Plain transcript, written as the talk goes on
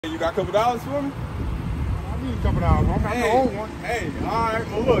You got a couple dollars for me? I need a couple dollars. I'm not the old one. Hey, all right.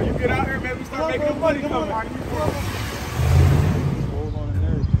 Well, look, you get out here, man. We start making the money coming. Hold on in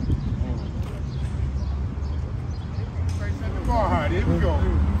there. Set the bar high. Here we go.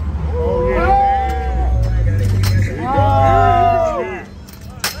 Oh, yeah. There you go.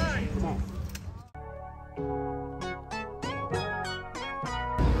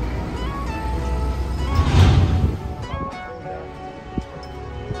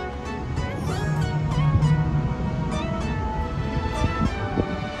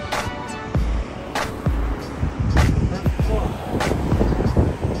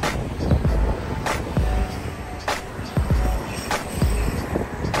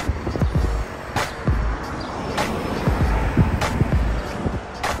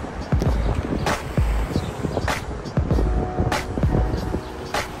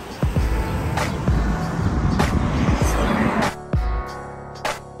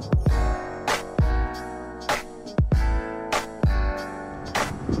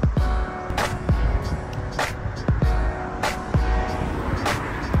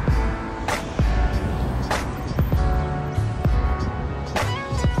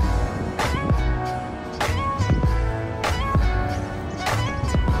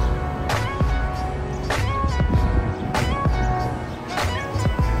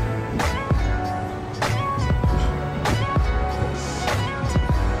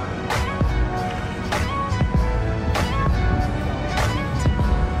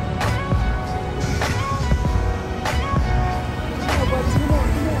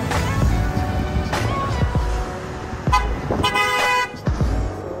 Come on.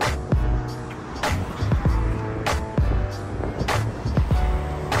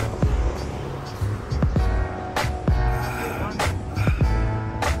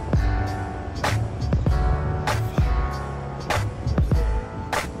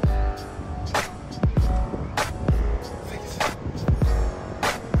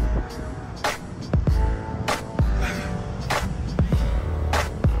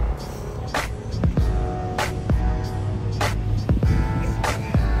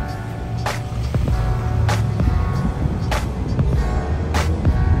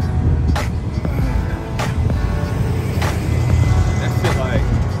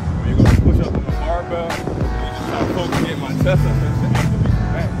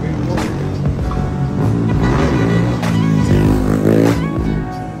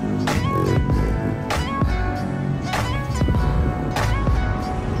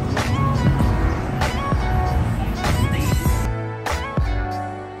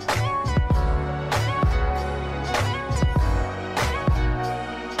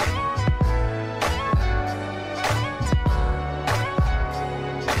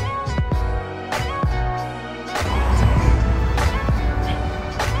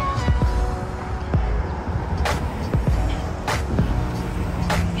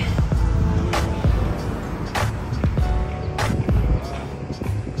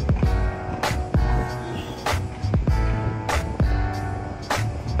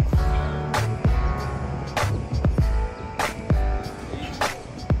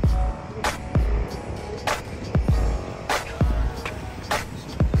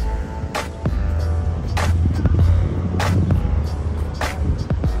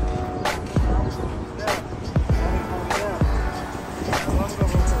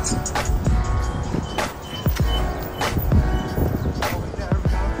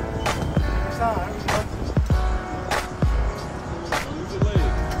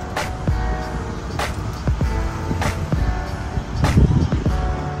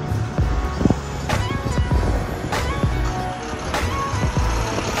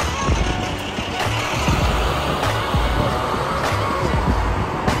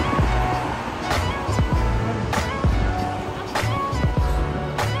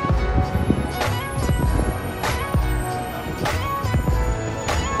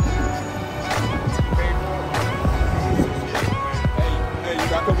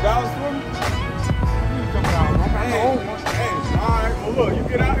 Look, you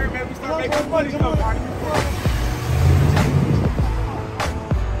get out here, man. We start making the money coming.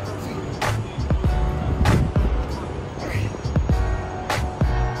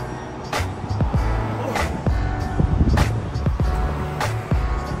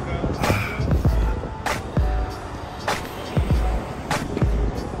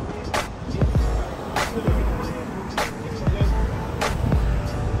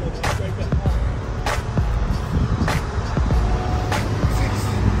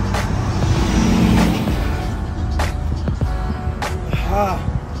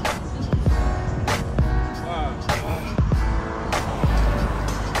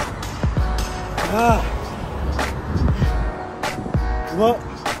 What?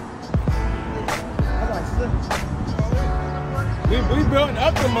 We building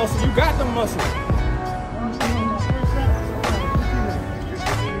up the muscle. You got the muscle.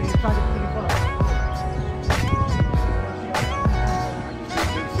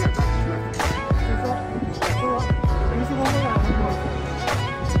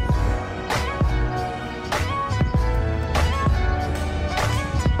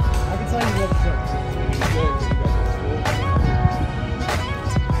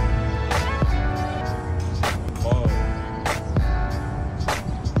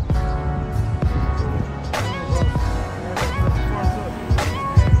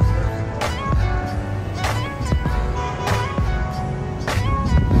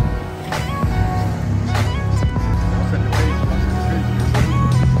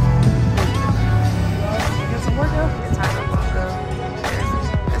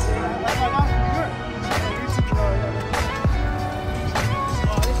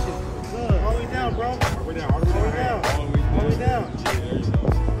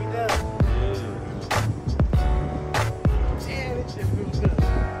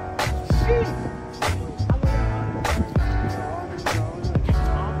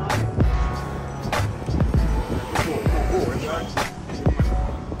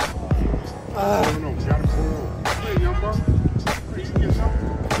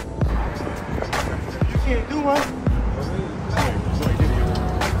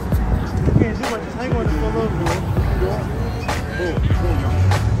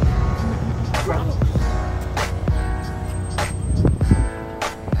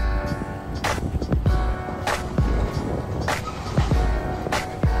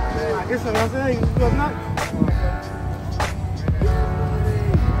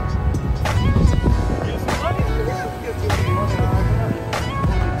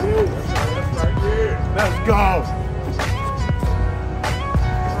 Let's go.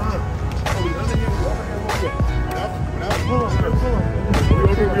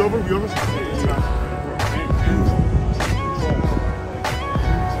 We over.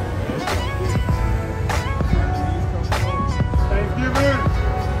 Thanksgiving.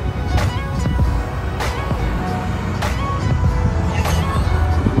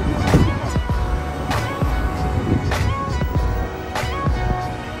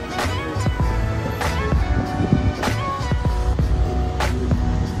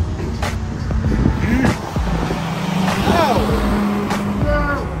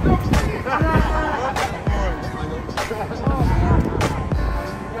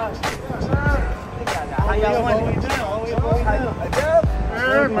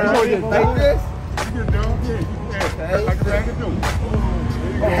 Like this? You get down here. That's like a bag of doom.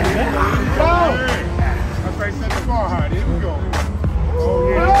 There you go. That's right, set the bar high. There we go. Oh,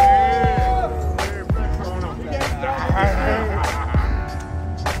 yeah. Flex on up.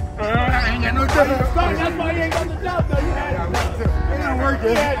 I ain't got no job. That's why you ain't got the job, though. You had it. It didn't work. You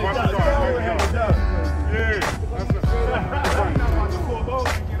had the job. Yeah. That's a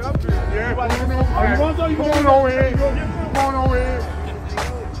yeah, come on over here. Come on over here.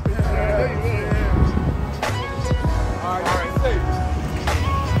 All right, safe.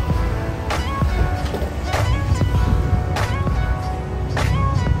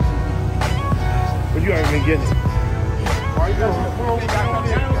 But you haven't been getting it. All right, pull over down.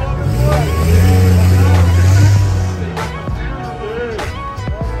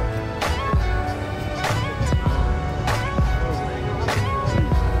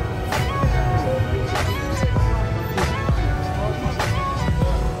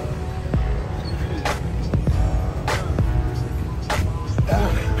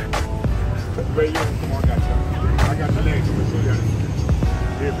 Right, come on, I got the legs. I'm gonna show you how to.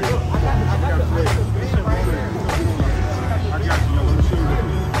 Here, baby. I got the legs. I got you. I'm gonna show you.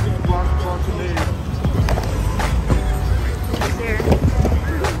 Cross your legs.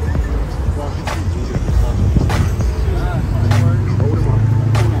 Cross your feet. Hold them up.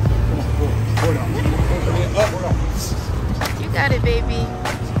 Hold on. You got it, baby.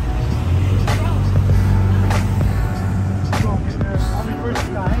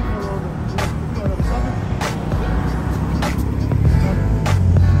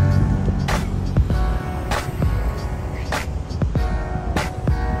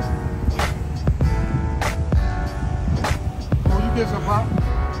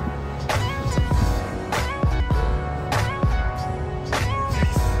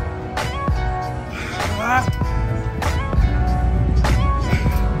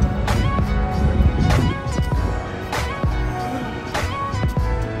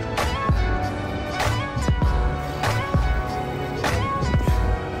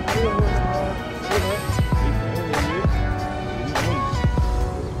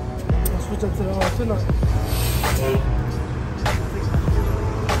 listen up.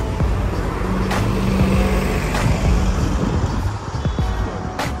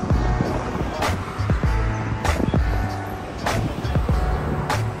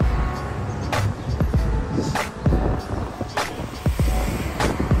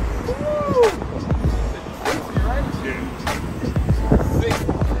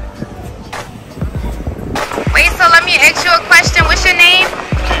 Wait, so let me ask you a question. What's your name?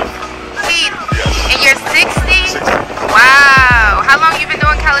 Keith. And you're 60? Wow. How long you been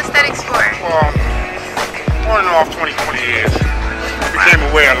doing calisthenics for? On and off 20 years. Became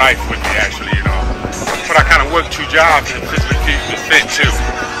aware of life with me, actually, you know. But I kind of worked 2 jobs and physically keep me fit too.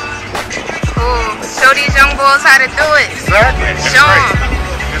 Cool. Show these young boys how to do it. Exactly. Show them.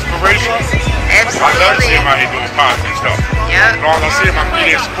 Inspiration. Absolutely. I love to see them out here doing positive stuff. Yep. As long as I see them, I'm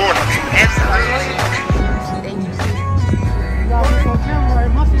really supporting them. Absolutely.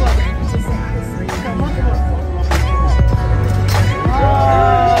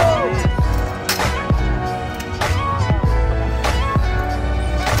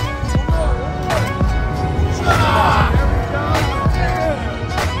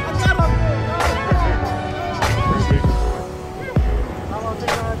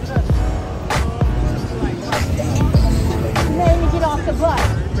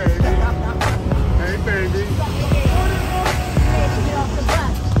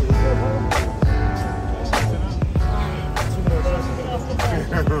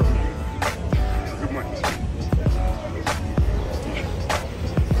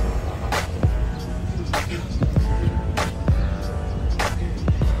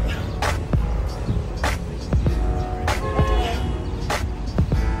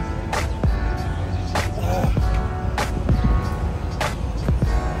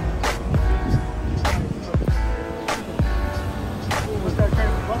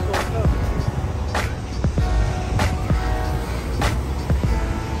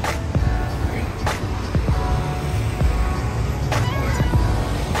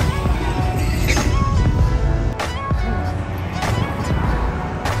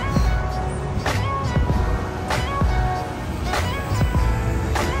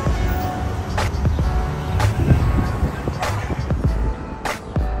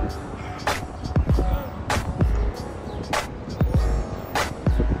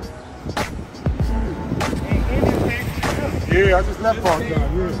 Yeah, I just left Park down,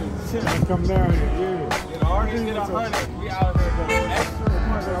 yeah. And come down here, yeah. You already did 100. We out here going extra.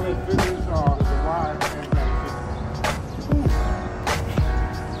 Finish the ride and back.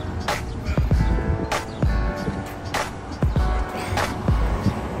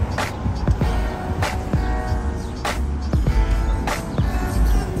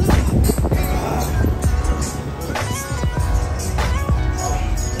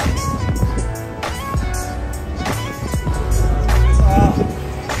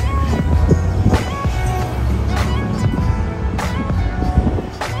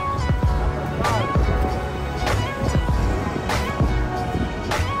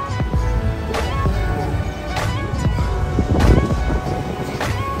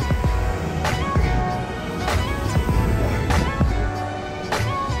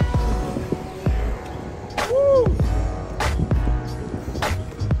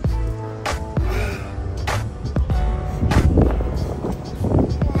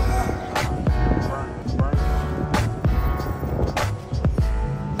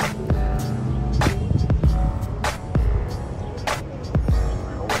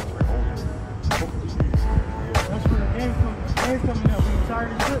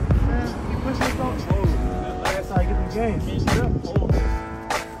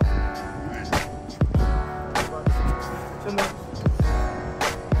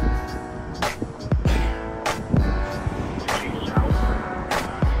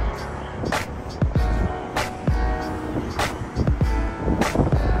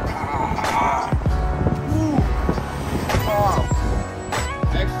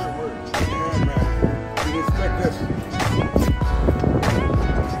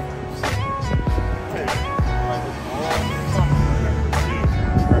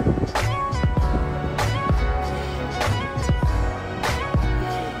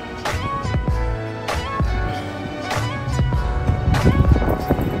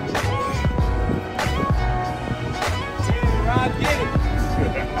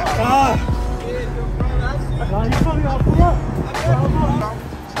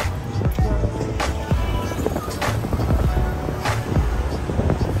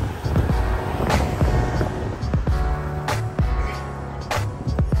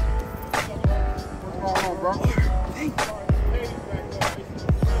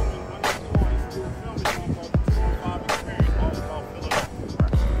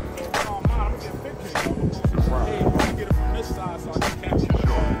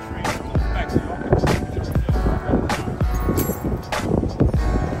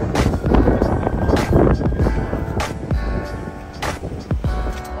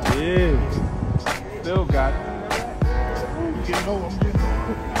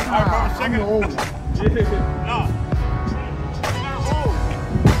 I'm old. Yeah. No.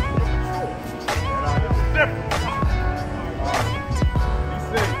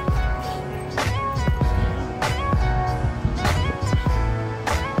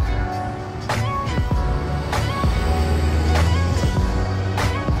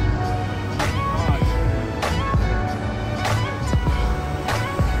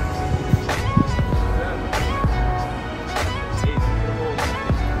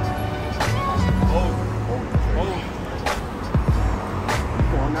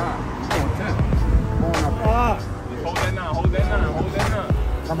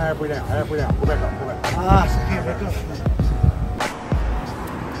 Come halfway down, halfway down. Go back up, go back. Ah, so can't back up.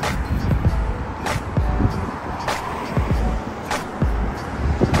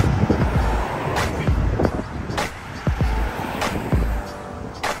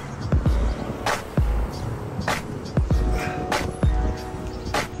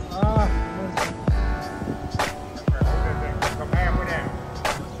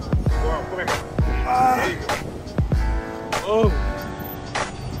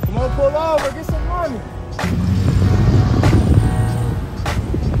 Pull over, get some money.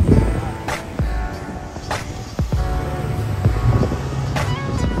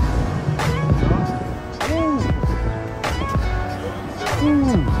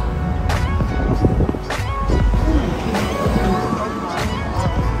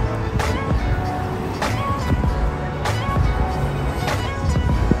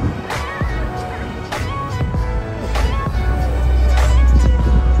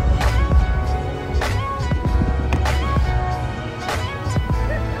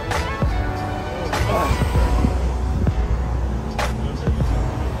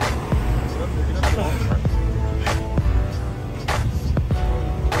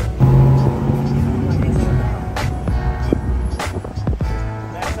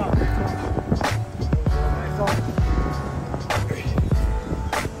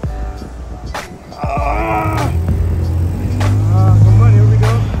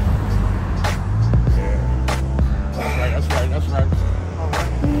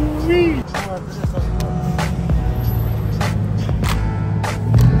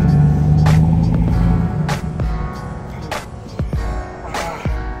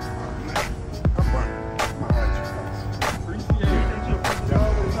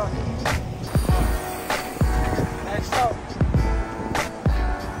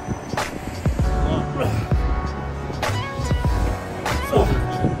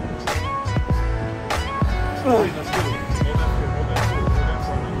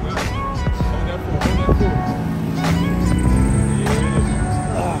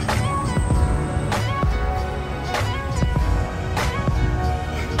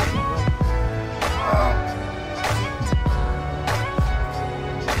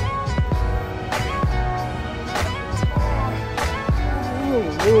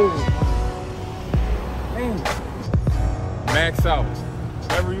 Max out.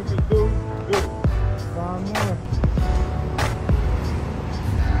 Whatever you can do, do. 5 more.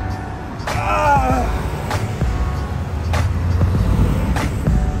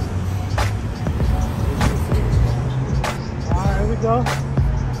 Alright, here we go.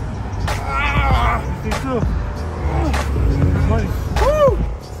 52. Money. Woo!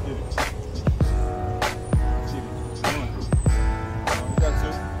 Let's get it. Let's get it. Come on. You got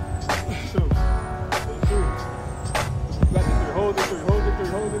two. Two. Two. You got the three. Hold the three. Hold the three.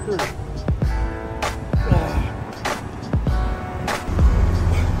 Hold the three.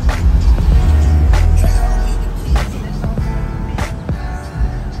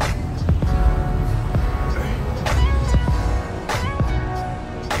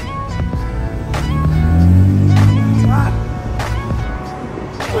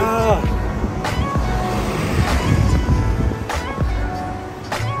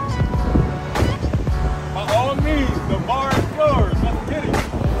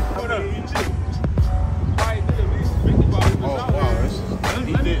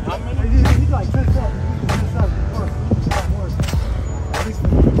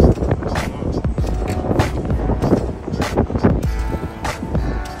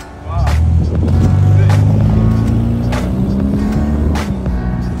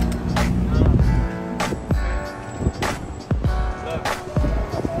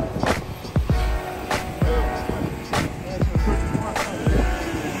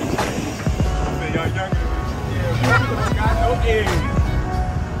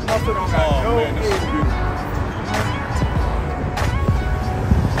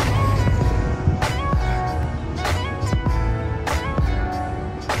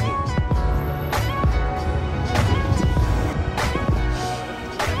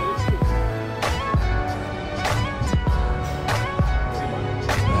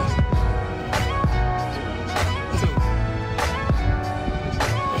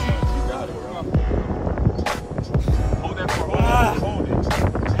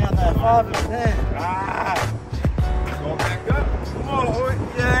 5 and 10. Ah. Go back up. Come on, Hoy.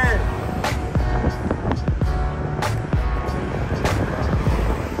 Yeah.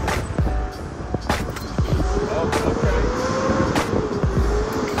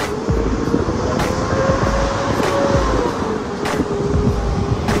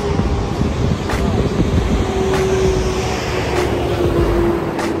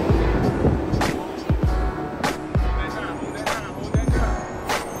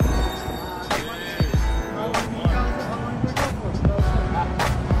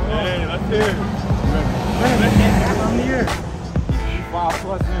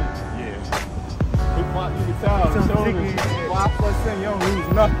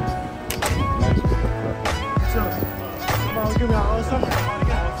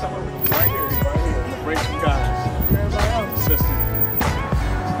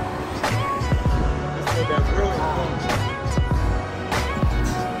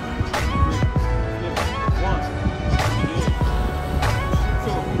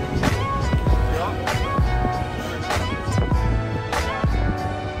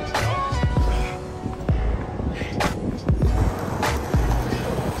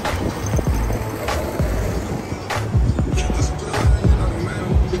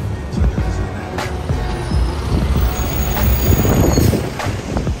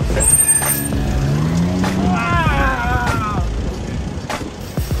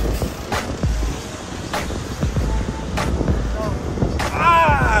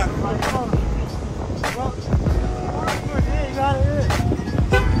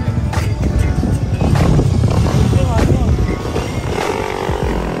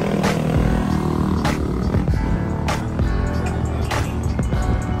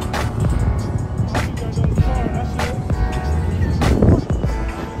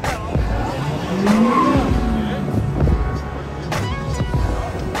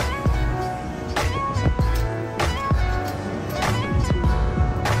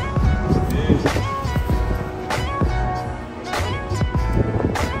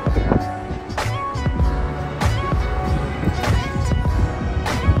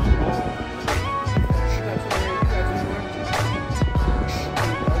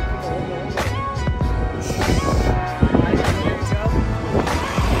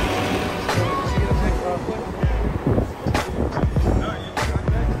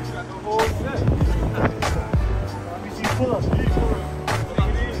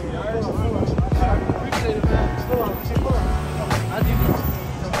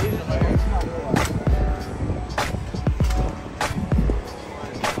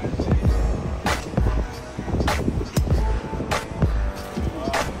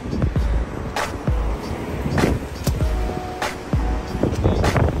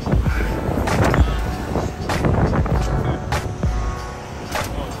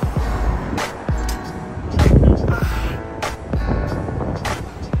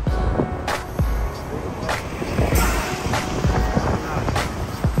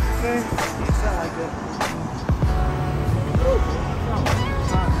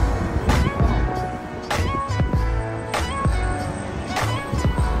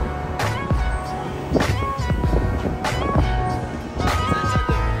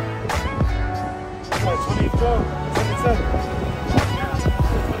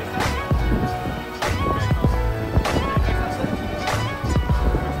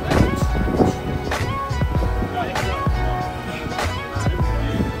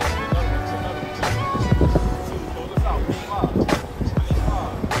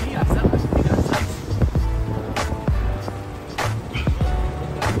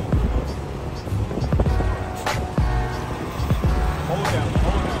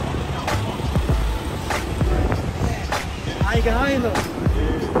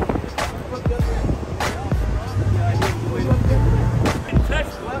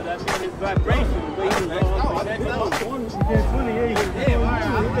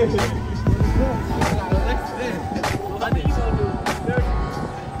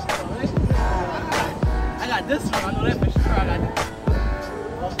 I got this one. I know that for sure. I got